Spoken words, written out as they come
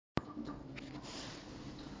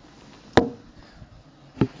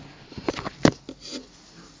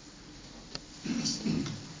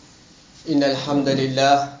إن الحمد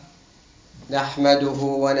لله نحمده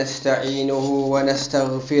ونستعينه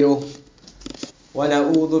ونستغفره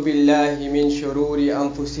ونعوذ بالله من شرور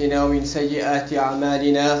أنفسنا ومن سيئات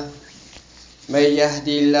أعمالنا من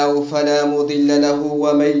يهدي الله فلا مضل له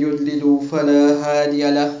ومن يضلل فلا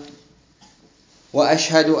هادي له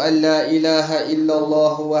وأشهد أن لا إله إلا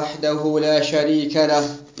الله وحده لا شريك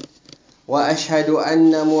له وأشهد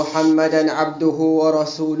أن محمدا عبده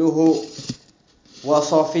ورسوله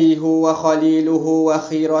وصفيه وخليله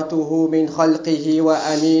وخيرته من خلقه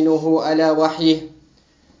وأمينه على وحيه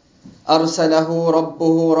أرسله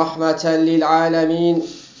ربه رحمة للعالمين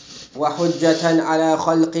وحجة على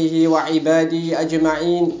خلقه وعباده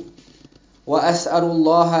أجمعين وأسأل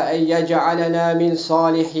الله أن يجعلنا من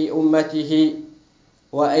صالح أمته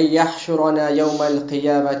وأن يحشرنا يوم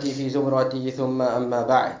القيامة في زمرته ثم أما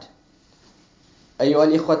بعد أيها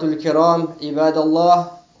الإخوة الكرام عباد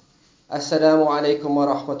الله Assalamu alaikum wa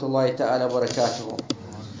rahmatullahi ta'ala wa barakatuh.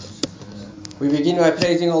 We begin by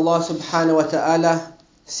praising Allah subhanahu wa ta'ala,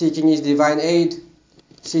 seeking His divine aid,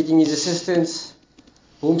 seeking His assistance.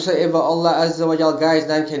 Whomsoever Allah Azza wa Jal guides,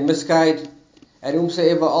 none can misguide, and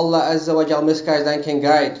whomsoever Allah Azza wa Jal misguides, none can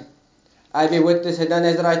guide. I bear witness that none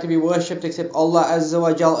has the right to be worshipped except Allah Azza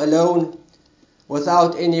wa Jal alone,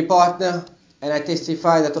 without any partner, and I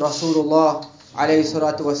testify that Rasulullah alayhi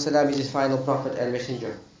salatu wassalam is His final prophet and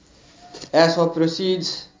messenger. As for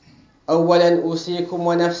proceeds, أولا أوصيكم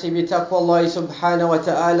ونفسي بتقوى الله سبحانه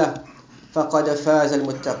وتعالى فقد فاز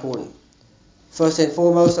المتقون. First and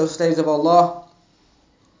foremost, O slaves of Allah,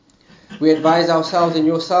 we advise ourselves and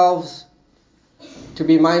yourselves to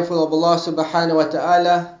be mindful of Allah subhanahu wa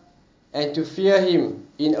ta'ala and to fear Him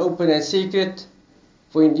in open and secret,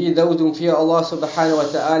 for indeed those who fear Allah subhanahu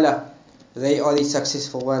wa ta'ala, they are the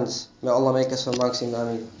successful ones. May Allah make us amongst them.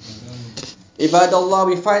 Ameen. Ibad Allah,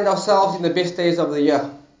 we find ourselves in the best days of the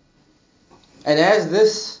year. And has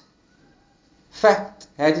this fact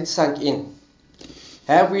had it sunk in?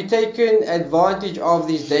 Have we taken advantage of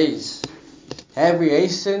these days? Have we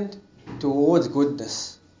hastened towards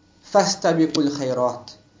goodness? Fastabiqul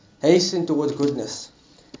khairat. Hasten towards goodness.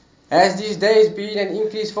 Has these days been an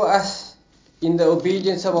increase for us in the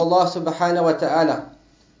obedience of Allah subhanahu wa ta'ala?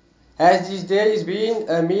 Has these days been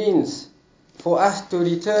a means for us to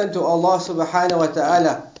return to Allah subhanahu wa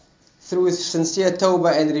ta'ala through sincere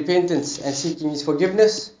tawbah and repentance and seeking His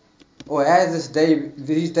forgiveness? Or has these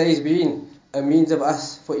days been a means of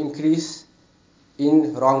us for increase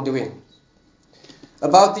in wrongdoing?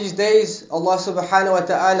 About these days, Allah subhanahu wa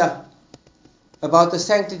ta'ala, about the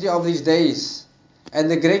sanctity of these days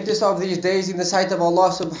and the greatness of these days in the sight of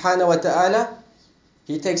Allah subhanahu wa ta'ala,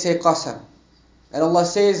 He takes a qasam. And Allah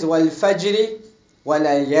says, وَالْفَجْرِ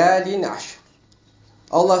وَلَيَالٍ عَشْرٍ.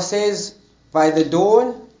 Allah says, by the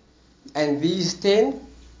dawn and these 10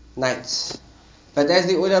 nights. But as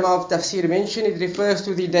the ulama of tafsir mentioned, it refers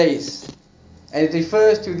to the days. And it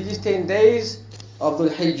refers to these 10 days of Dhul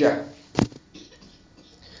Hijjah.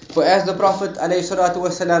 For as the Prophet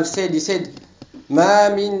ﷺ said, he said,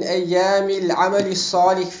 مَا مِنْ أَيَّامِ الْعَمَلِ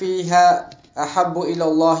الصَّالِحِ فِيهَا أَحَبُّ إِلَى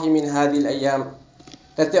اللَّهِ مِنْ هَذِهِ الْأَيَّامِ.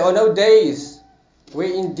 That there are no days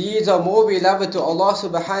wherein deeds are more beloved to Allah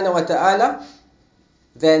subhanahu wa ta'ala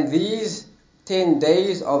than these 10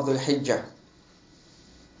 days of Dhul Hijjah.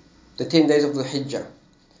 The 10 days of Dhul Hijjah.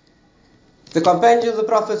 The companions of the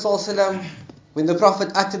Prophet ﷺ, when the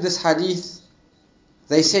Prophet uttered this hadith,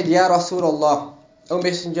 they said, Ya Rasulullah, O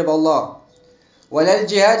Messenger of Allah, وَلَا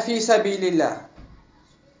الْجِهَادْ فِي سَبِيلِ اللَّهِ.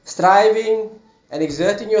 Striving and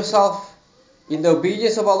exerting yourself in the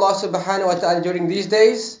obedience of Allah subhanahu wa ta'ala during these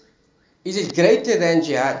days, is it greater than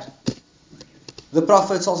jihad? The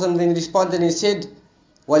Prophet ﷺ then responded and said,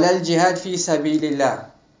 وَلَا الْجِهَادْ فِي سَبِيلِ اللَّهِ.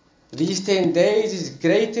 These 10 days is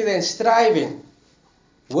greater than striving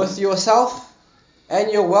with yourself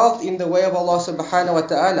and your wealth in the way of Allah subhanahu wa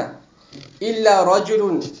ta'ala. إِلَّا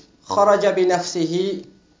رَجُلٌ خَرَجَ بِنَفْسِهِ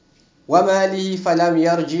وَمَالِهِ فَلَمْ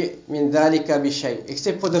يَرْجِعْ مِنْ ذَلِكَ بِشَيْءٍ.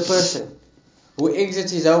 Except for the person who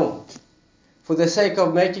exits his home for the sake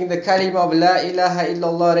of making the kalima of La ilaha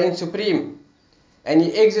illallah reign supreme, and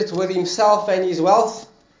he exits with himself and his wealth,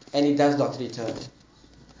 and he does not return.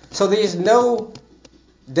 So there is no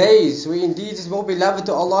days where indeed is more beloved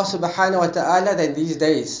to Allah subhanahu wa ta'ala than these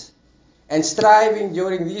days. And striving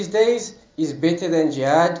during these days is better than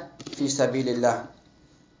jihad fi sabilillah.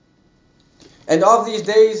 And of these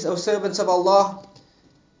days, O servants of Allah,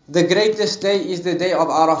 the greatest day is the day of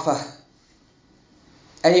Arafah.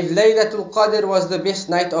 And if Laylatul Qadr was the best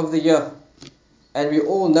night of the year, and we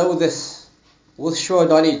all know this with sure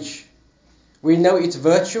knowledge, we know its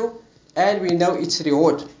virtue and we know its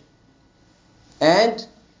reward. And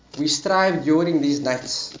we strive during these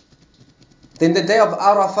nights. then the day of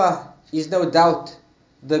Arafah is no doubt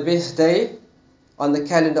the best day on the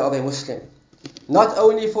calendar of a Muslim. Not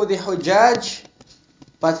only for the Hujjaj,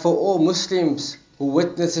 but for all Muslims who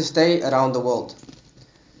witness this day around the world.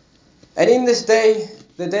 And in this day,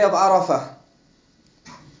 the day of Arafah,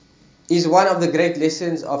 is one of the great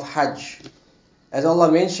lessons of Hajj. As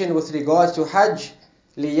Allah mentioned with regards to Hajj,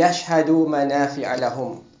 لِيَشْهَدُوا مَنَافِعَ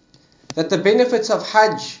لَهُمْ, that the benefits of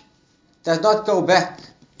Hajj does not go back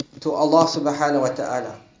to Allah subhanahu wa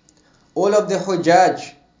ta'ala. All of the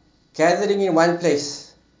Hujjaj gathering in one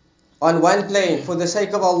place, on one plane, for the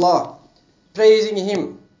sake of Allah, praising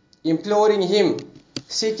Him, imploring Him,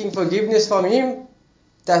 seeking forgiveness from Him,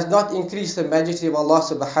 does not increase the majesty of Allah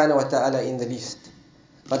subhanahu wa ta'ala in the least.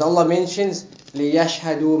 But Allah mentions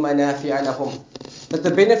لِيَشْهَدُوا مَنَافِعَ لَهُمْ, that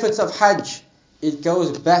the benefits of Hajj, it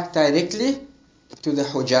goes back directly to the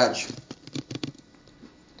Hujjaj.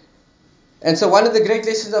 And so one of the great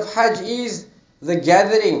lessons of Hajj is the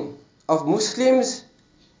gathering of Muslims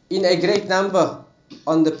in a great number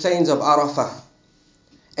on the plains of Arafah.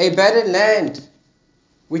 A barren land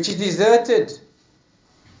which is deserted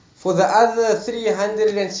for the other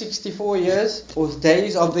 364 years or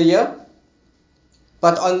days of the year,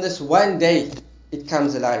 but on this one day it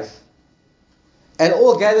comes alive. And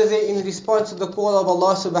all gather there in response to the call of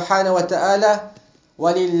Allah subhanahu wa ta'ala,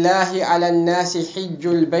 وَلِلَّهِ عَلَى النَّاسِ حِجُّ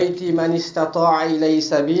الْبَيْتِ مَنِ اسْتَطَاعَ إِلَيْهِ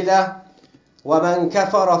سَبِيلًا وَمَنْ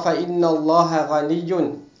كَفَرَ فَإِنَّ اللَّهَ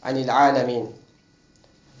غَنِيٌّ عَنِ الْعَالَمِينَ.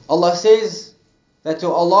 Allah says that to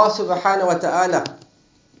Allah subhanahu wa ta'ala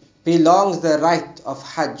belongs the right of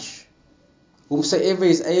Hajj, whomsoever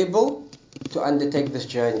is able to undertake this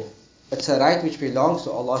journey. It's a right which belongs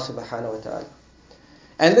to Allah subhanahu wa ta'ala.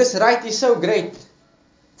 And this right is so great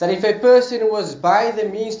that if a person was by the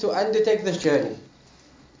means to undertake this journey,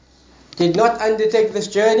 did not undertake this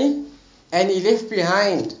journey, and he left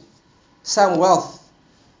behind some wealth,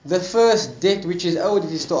 the first debt which is owed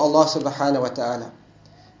is to Allah subhanahu wa ta'ala.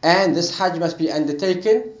 And this Hajj must be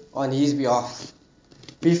undertaken on his behalf.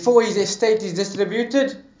 Before his estate is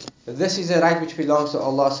distributed, this is a right which belongs to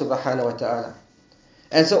Allah subhanahu wa ta'ala.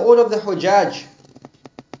 And so all of the Hujjaj,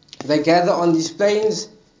 they gather on these plains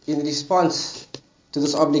in response to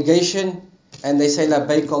this obligation, and they say,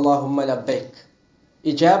 لَبَّيْكَ اللَّهُمَّ لَبَّيْكَ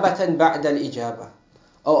إِجَابَةً بَعْدَ الْإِجَابَةِ.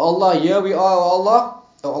 Oh Allah, here we are, oh Allah,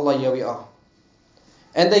 oh Allah, here we are.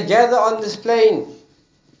 And they gather on this plain,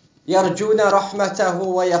 يَرْجُونَ رَحْمَتَهُ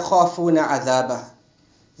وَيَخَافُونَ عَذَابَهُ.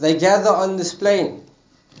 They gather on this plain,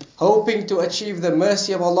 hoping to achieve the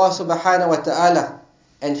mercy of Allah subhanahu wa ta'ala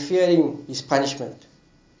and fearing His punishment,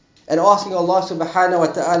 and asking Allah subhanahu wa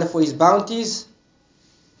ta'ala for His bounties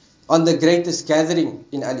on the greatest gathering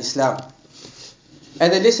in Al-Islam.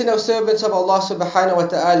 And the lesson of servants of Allah subhanahu wa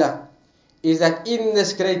ta'ala is that in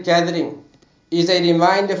this great gathering is a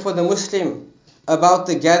reminder for the Muslim about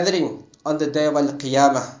the gathering on the day of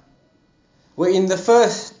Al-Qiyamah, wherein the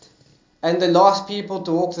first and the last people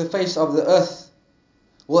to walk the face of the earth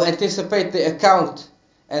will anticipate the account,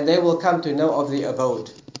 and they will come to know of the abode.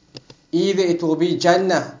 Either it will be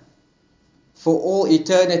Jannah for all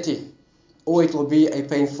eternity, or it will be a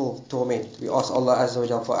painful torment. We ask Allah Azza wa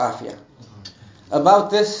Jalla for afiyah.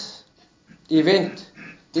 About this event,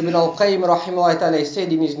 Ibn al-Qayyim rahimahullah ta'ala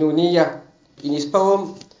said in his Nuniyah, in his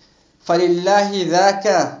poem, فَلِلَّهِ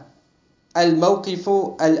ذَاكَ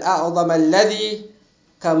الْمَوْقِفُ الْأَعْظَمَ الَّذِي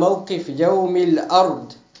كَمَوْقِفْ يَوْمِ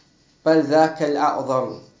الْأَرْضِ بَلْ ذَاكَ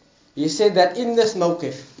الْأَعْظَمِ. He said that in this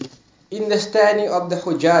mawqif, in the standing of the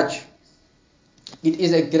Hujjaj, it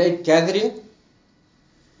is a great gathering,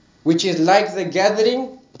 which is like the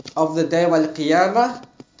gathering of the day of Al-Qiyamah,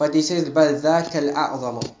 but he says, بَلْ ذَاكَ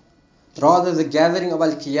الْأَعْظَمُ. Rather, the gathering of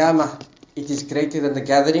Al-Qiyamah, it is greater than the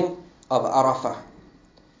gathering of Arafah.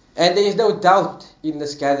 And there is no doubt in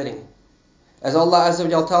this gathering. As Allah Azza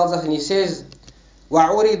wa Jalla tells us, and He says,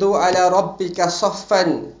 وَعُرِضُوا عَلَى رَبِّكَ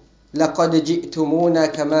صَفًّا لَقَدْ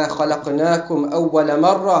جِئْتُمُونَا كَمَا خَلَقْنَاكُمْ أَوَّلَ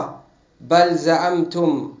مَرَّةٍ بَلْ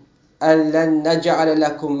زَعَمْتُمْ أَن لَّن نَّجْعَلَ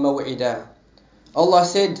لَكُمْ مَوْعِدًا. Allah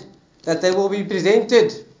said that they will be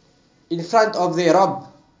presented in front of their Rabb,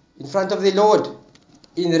 in front of the Lord,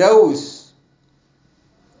 in rows.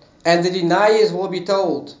 And the deniers will be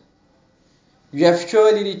told, you have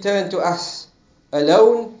surely returned to us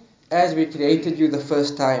alone as we created you the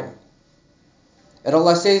first time. And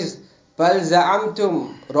Allah says, بَلْ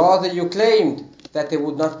زَعَمْتُمْ, rather you claimed that there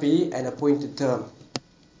would not be an appointed term.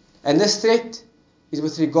 And this threat is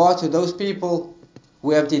with regard to those people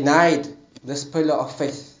who have denied this pillar of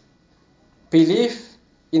faith, belief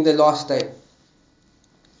in the last day.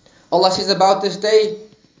 Allah says about this day,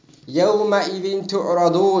 يَوْمَئِذٍ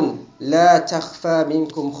تُعْرَضُونَ لَا تَخْفَى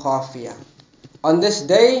مِنْكُمْ خَافِيَةٌ. On this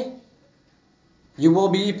day, you will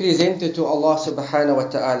be presented to Allah subhanahu wa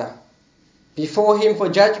ta'ala before Him for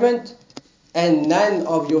judgment, and none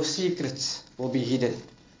of your secrets will be hidden.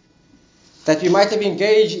 That we might have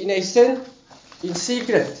engaged in a sin in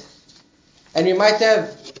secret, and we might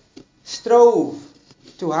have strove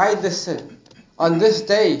to hide the sin. On this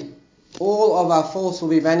day, all of our faults will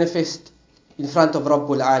be manifest in front of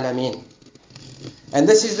Rabbul Alameen. And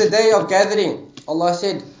this is the day of gathering. Allah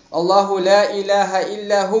said, Allahu la ilaha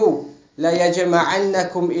illahu la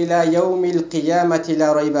yajma'annakum ila yawmil qiyamati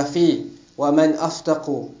la rayba fi wa man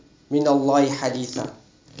asdaqu min Allahi haditha.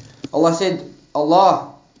 Allah said,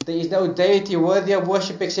 Allah, there is no deity worthy of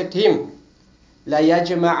worship except Him. La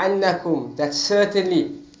yajma'annakum, that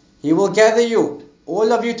certainly He will gather you,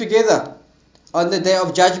 all of you together, on the day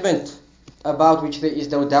of judgment, about which there is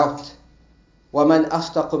no doubt. وَمَنْ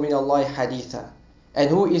أَصْدَقُ مِنَ اللَّهِ حَدِيثًا. And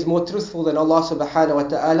who is more truthful than Allah subhanahu wa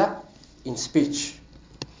ta'ala in speech?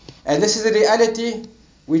 And this is the reality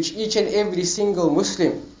which each and every single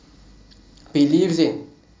Muslim believes in,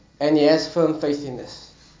 and he has firm faith in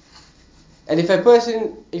this. And if a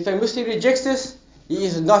Muslim rejects this, he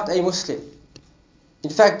is not a Muslim. In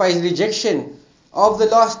fact, by his rejection of the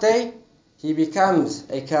last day, he becomes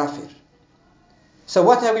a kafir. So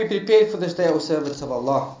what have we prepared for this day, O servants of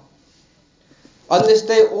Allah? On this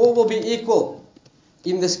day, all will be equal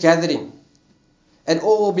in this gathering, and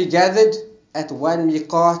all will be gathered at one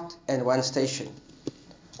miqat and one station.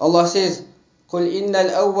 Allah says, قُلْ إِنَّ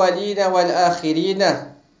الْأَوَّلِينَ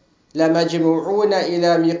وَالْآخِرِينَ لَمَجْمُعُونَ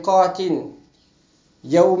إِلَى مِقَاتٍ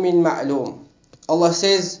يَوْمٍ مَعْلُومٍ. Allah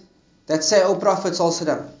says that, say, O Prophet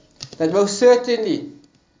ﷺ, that most certainly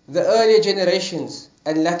the earlier generations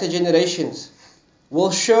and latter generations will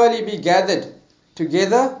surely be gathered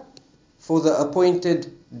together for the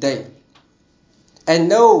appointed day. And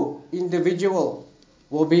no individual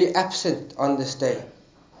will be absent on this day.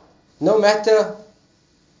 No matter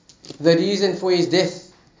the reason for his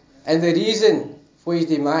death and the reason for his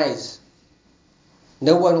demise,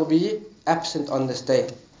 no one will be absent on this day.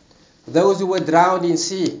 Those who were drowned in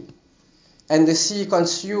sea, and the sea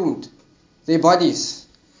consumed their bodies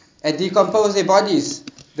and decomposed their bodies,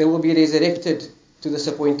 they will be resurrected to this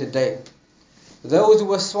appointed day. Those who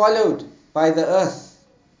were swallowed by the earth,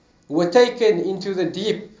 who were taken into the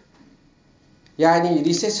deep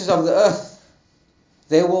recesses of the earth,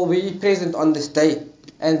 they will be present on this day.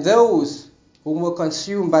 And those who were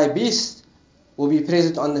consumed by beasts will be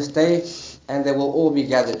present on this day, and they will all be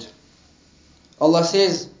gathered. Allah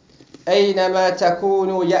says, أَيْنَمَا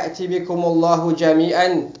تَكُونُوا يَأْتِ بِكُمُ اللَّهُ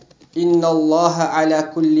جَمِيعًا إِنَّ اللَّهَ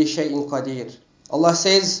عَلَى كُلِّ شَيْءٍ قَدِيرٌ. Allah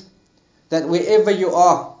says that wherever you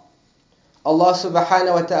are, Allah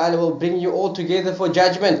subhanahu wa ta'ala will bring you all together for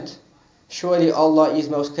judgment. Surely Allah is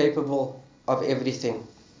most capable of everything.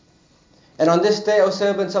 And on this day, O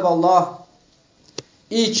servants of Allah,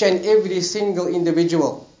 each and every single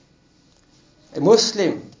individual, a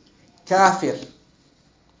Muslim, kafir,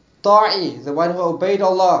 ta'i, the one who obeyed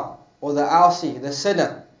Allah, or the asi, the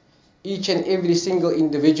sinner, each and every single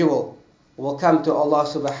individual will come to Allah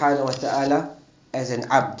subhanahu wa ta'ala as an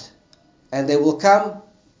abd. And they will come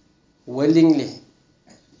willingly.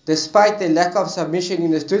 Despite the lack of submission in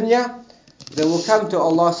this dunya, they will come to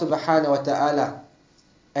Allah subhanahu wa ta'ala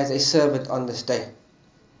as a servant on this day.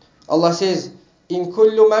 Allah says, إِن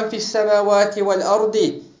كُلُّ مَنْ فِي السَّمَاوَاتِ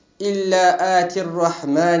وَالْأَرْضِ إِلَّا آتِ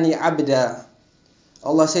الرَّحْمَنِ عَبْدًا.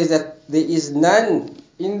 Allah says that there is none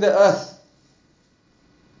in the earth,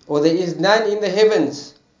 or there is none in the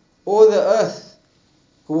heavens or the earth,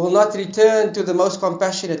 who will not return to the most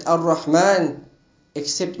compassionate Ar-Rahman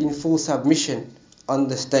except in full submission on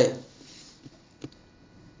this day.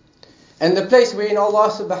 And the place wherein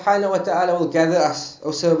Allah subhanahu wa ta'ala will gather us,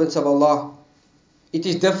 O servants of Allah, it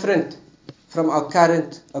is different from our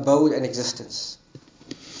current abode and existence.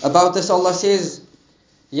 About this Allah says,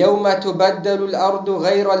 يَوْمَ تُبَدَّلُ الْأَرْضُ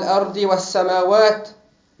غَيْرَ الْأَرْضِ وَالسَّمَاوَاتِ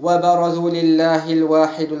وَبَرَزُوا لِلَّهِ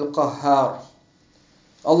الْوَاحِدُ الْقَهَّارِ.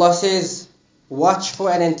 Allah says, watch for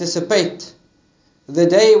and anticipate the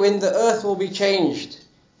day when the earth will be changed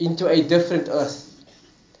into a different earth,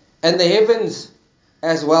 and the heavens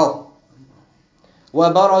as well.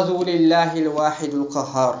 وَبَرَزُوا لِلَّهِ الْوَاحِدُ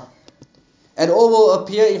الْقَهَّارِ. And all will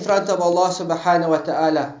appear in front of Allah subhanahu wa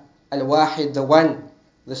ta'ala, Al-Wahid, the One,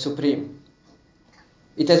 the Supreme.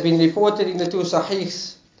 It has been reported in the two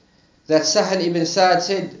Sahihs that Sahal ibn Sa'd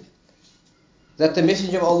said that the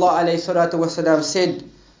Messenger of Allah alayhi salatu wasalam said,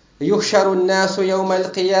 يُحْشَرُ النَّاسُ يَوْمَ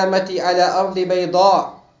الْقِيَامَةِ عَلَى أَرْضِ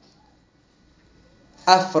بَيْضَاءٍ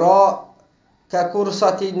أَفْرَاءٍ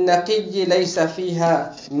كَكُرْصَةِ النَّقِيِّ لَيْسَ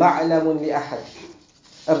فِيهَا مَعْلَمٌ لِأَحَدٍ.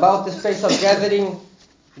 About this place of gathering,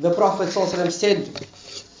 the Prophet ﷺ said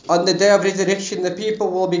On the day of resurrection, the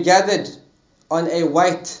people will be gathered on a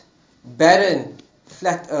white, barren,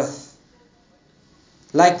 flat earth,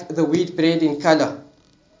 like the wheat bread in color.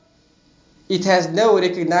 It has no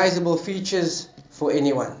recognizable features for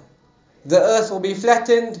anyone. The earth will be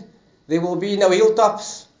flattened, there will be no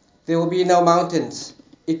hilltops, there will be no mountains.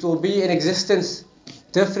 It will be an existence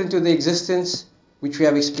different to the existence which we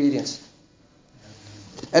have experienced.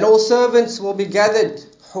 And all servants will be gathered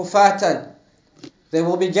hufatan. They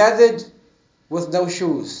will be gathered with no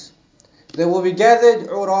shoes. They will be gathered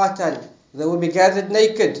uratan. They will be gathered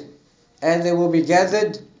naked. And they will be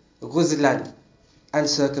gathered ghuzlan,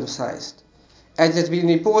 uncircumcised. As has been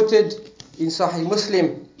reported in Sahih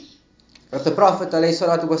Muslim, that the Prophet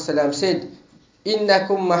ﷺ said, إِنَّكُمْ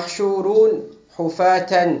مَحْشُورُونَ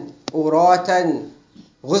حُفَاةً أُرَاةً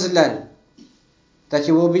غُزْلًا, that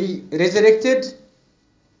you will be resurrected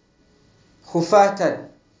hufatan,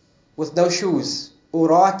 with no shoes,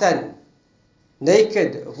 uratan,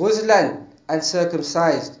 naked, ghuzlan,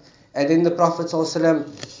 uncircumcised. And then the Prophet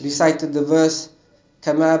ﷺ recited the verse,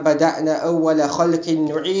 كَمَا بَدَأْنَا أَوَّلَ خَلْقٍ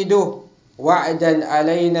نُعِيدُهُ وَعْدًا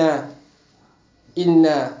عَلَيْنَا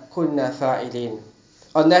إِنَّا كُنَّا فَاعِلِينَ.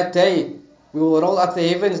 On that day, we will roll up the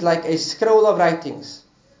heavens like a scroll of writings.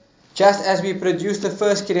 Just as we produced the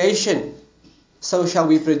first creation, so shall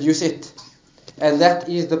we produce it. And that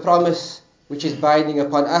is the promise which is binding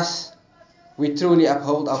upon us. We truly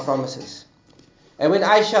uphold our promises. And when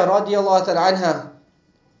Aisha radiallahu ta'ala anha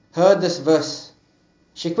heard this verse,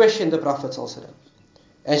 she questioned the Prophet ﷺ.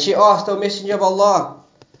 And she asked, O Messenger of Allah,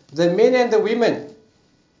 the men and the women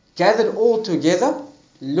gathered all together,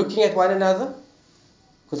 looking at one another?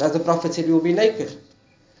 Because as the Prophet said, we will be naked.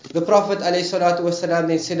 The Prophet ﷺ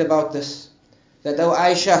then said about this, that, O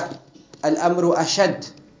Aisha, al-amru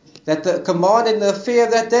ashad, that the command and the affair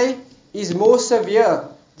of that day is more severe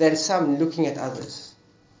than some looking at others.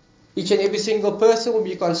 Each and every single person will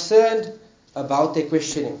be concerned about their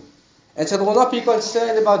questioning. And so they will not be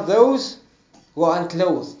concerned about those who are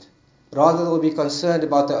unclothed. Rather, they will be concerned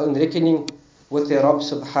about their own reckoning with their Rabb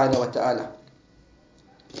subhanahu wa ta'ala.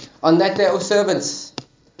 On that day, O servants,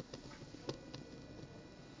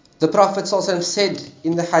 the Prophet ﷺ said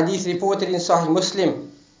in the hadith reported in Sahih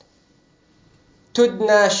Muslim,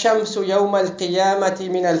 تُدْنَى الشَّمْسُ يَوْمَ الْقِيَامَةِ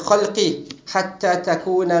مِنَ الْخَلْقِ حَتَّى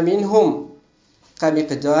تَكُونَ مِنْهُمْ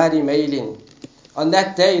كَمِقْدَارِ مَيْلٍ. On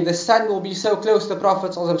that day, the sun will be so close, the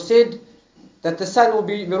Prophet ﷺ said, that the sun will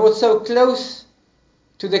be brought so close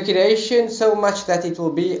to the creation, so much that it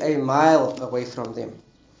will be a mile away from them.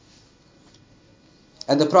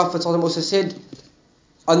 And the Prophet ﷺ also said,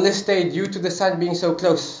 on this day, due to the sun being so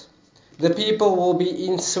close, the people will be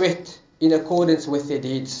in sweat in accordance with their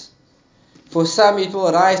deeds. For some it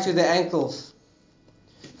will rise to their ankles,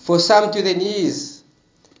 for some to their knees,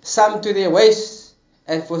 some to their waists,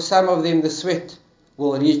 and for some of them the sweat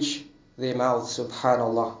will reach their mouths,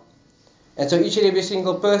 subhanallah. And so each and every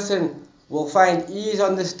single person will find ease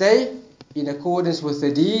on this day in accordance with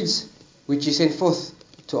the deeds which he sent forth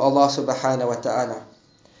to Allah subhanahu wa ta'ala.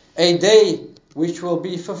 A day which will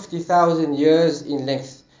be 50,000 years in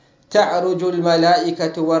length. تَعْرُجُ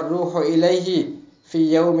الْمَلَائِكَةُ وَالرُّوحُ إِلَيْهِ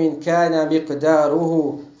فِي يَوْمٍ كَانَ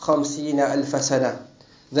مِقْدَارُهُ 50,000 سَنَةً.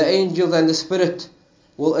 The angel and the spirit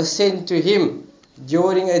will ascend to him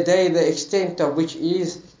during a day the extent of which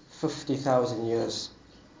is 50,000 years.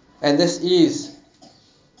 And this is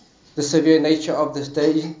the severe nature of this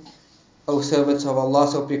day, O servants of Allah,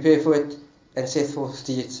 so prepare for it and set forth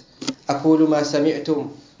deeds. أقول ما سمعتم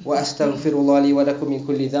وأستغفر الله لي ولكم من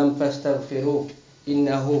كل ذنب فاستغفروه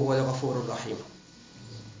إنه هو الغفور الرحيم.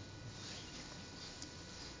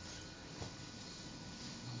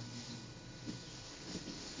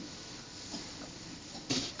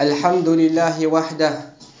 الحمد لله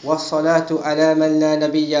وحده والصلاة على من لا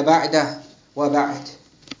نبي بعده وبعد.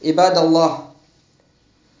 عباد Allah,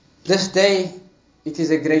 this day, it is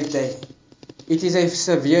a great day. It is a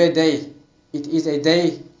severe day. It is a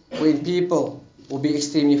day when people will be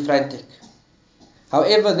extremely frantic.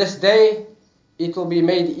 However, this day, it will be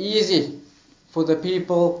made easy for the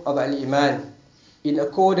people of Al-Iman in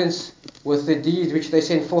accordance with the deeds which they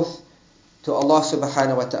send forth to Allah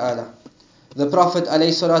subhanahu wa ta'ala. The Prophet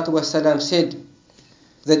ﷺ said,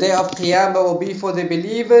 the day of Qiyamah will be for the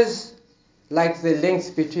believers like the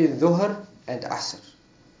length between Dhuhr and Asr.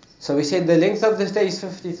 So we said the length of this day is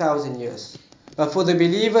 50,000 years. But for the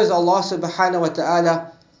believers, Allah subhanahu wa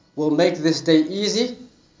ta'ala will make this day easy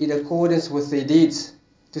in accordance with their deeds,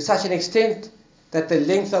 to such an extent that the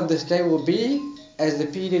length of this day will be as the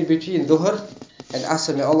period between Dhuhr and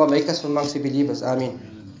Asr. May Allah make us from amongst the believers. Ameen.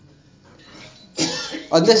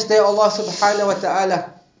 On this day, Allah subhanahu wa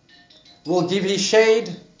ta'ala will give His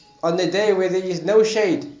shade on the day where there is no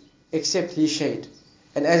shade except His shade.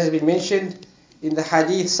 And as has been mentioned in the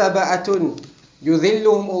hadith, سَبَعَةٌ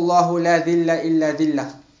يُذِلُّهُمُ اللَّهُ لَا ذِلَّ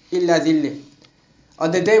إِلَّا ذِلِّهِ.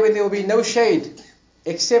 On the day when there will be no shade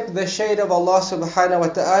except the shade of Allah subhanahu wa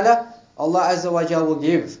ta'ala, Allah Azza wa Jal will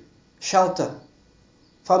give shelter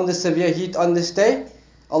from the severe heat on this day.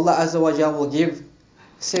 Allah Azza wa Jal will give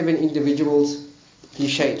 7 individuals His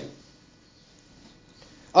shade.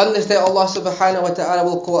 On this day, Allah subhanahu wa ta'ala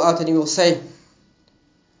will call out and He will say,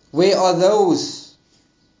 where are those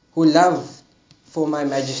who love for my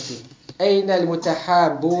majesty? أَيْنَ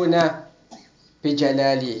الْمُتَحَابُونَ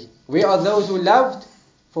بِجَلَالِي. Where are those who loved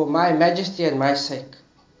for my majesty and my sake?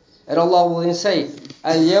 And Allah will then say,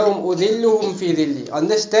 الْيَوْمْ أُذِلُّهُمْ فِي ذِلِّي. On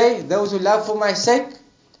this day, those who love for my sake,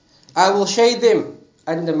 I will shade them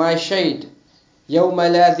under my shade. يَوْمَ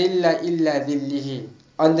لَا ذِلَّ إِلَّا ذِلِّهِ.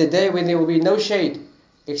 On the day when there will be no shade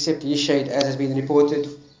except His shade, as has been reported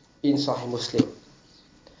in Sahih Muslim.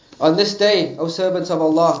 On this day, O servants of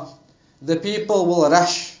Allah, the people will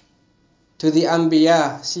rush to the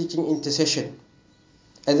Anbiya seeking intercession.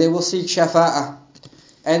 And they will seek shafa'ah.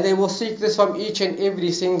 And they will seek this from each and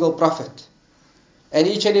every single prophet. And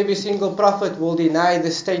each and every single prophet will deny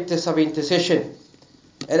the status of intercession.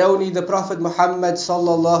 And only the Prophet Muhammad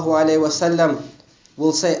sallallahu alaihi wasallam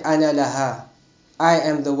will say, Ana laha. I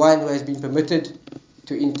am the one who has been permitted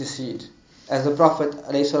to intercede. As the Prophet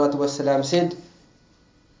alayhi salatu wasallam said,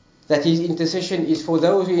 that his intercession is for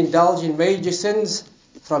those who indulge in major sins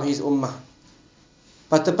from his ummah.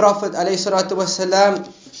 But the Prophet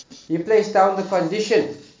ﷺ, he placed down the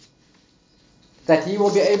condition that he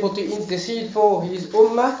will be able to intercede for his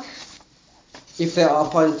ummah if they are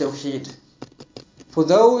upon Tawheed. For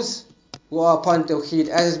those who are upon Tawheed,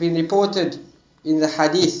 as has been reported in the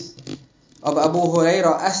hadith of Abu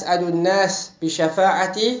Hurairah, أَسْعَدُ النَّاسِ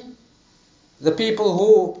بِشَفَاعَتِي. The people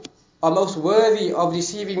who are most worthy of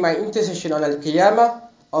receiving my intercession on Al-Qiyamah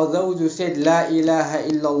are those who said, La ilaha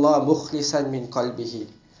illallah mukhlisan min qalbihi.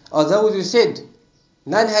 Are those who said,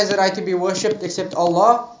 none has a right to be worshipped except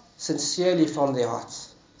Allah, sincerely from their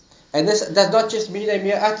hearts. And this does not just mean a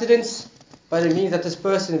mere utterance, but it means that this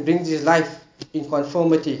person brings his life in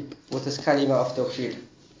conformity with this kalima of Tawheed.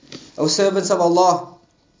 O servants of Allah,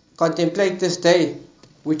 contemplate this day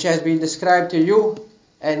which has been described to you,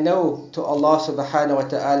 and know to Allah subhanahu wa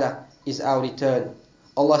ta'ala is our return.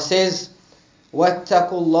 Allah says,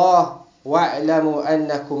 وَاتَّقُوا اللَّهَ وَاعْلَمُوا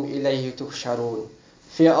أَنَّكُمْ إِلَيْهِ تُحْشَرُونَ.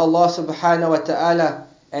 Fear Allah subhanahu wa ta'ala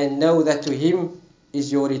and know that to Him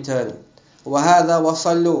is your return. وَهَذَا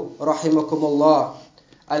وَصَلُّوا رَحِمَكُمُ اللَّهِ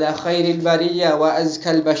على خير البرية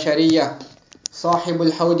وأزكى البشرية صاحب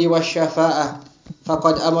الحوض والشفاعة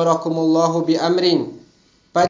فقد أمركم الله بأمر